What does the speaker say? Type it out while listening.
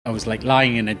I was like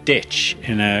lying in a ditch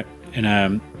in a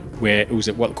where it was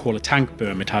at what they call a tank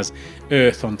berm. It has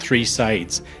earth on three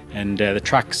sides, and the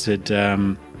tracks had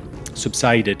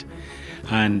subsided,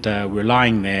 and we were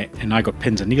lying there, and I got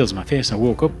pins and needles in my face. I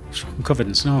woke up, I'm covered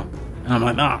in snow, and I'm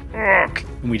like, fuck.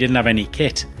 And we didn't have any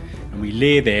kit, and we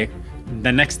lay there. And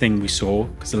the next thing we saw,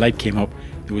 because the light came up,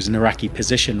 there was an Iraqi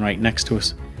position right next to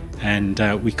us, and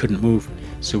we couldn't move.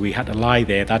 So we had to lie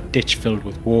there, that ditch filled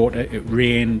with water. It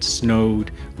rained,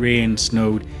 snowed, rained,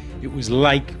 snowed. It was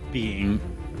like being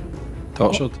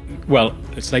tortured. Well,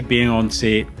 it's like being on,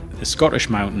 say, the Scottish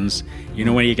mountains. You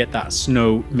know when you get that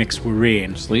snow mixed with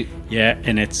rain? Sleep. Yeah,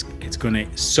 and it's going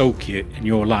to soak you, and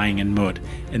you're lying in mud,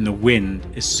 and the wind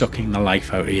is sucking the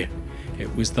life out of you.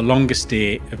 It was the longest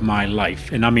day of my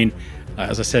life. And I mean,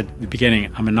 as I said at the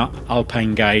beginning, I'm an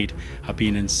alpine guide. I've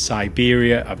been in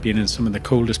Siberia. I've been in some of the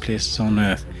coldest places on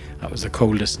earth. That was the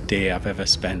coldest day I've ever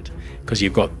spent, because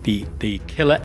you've got the killer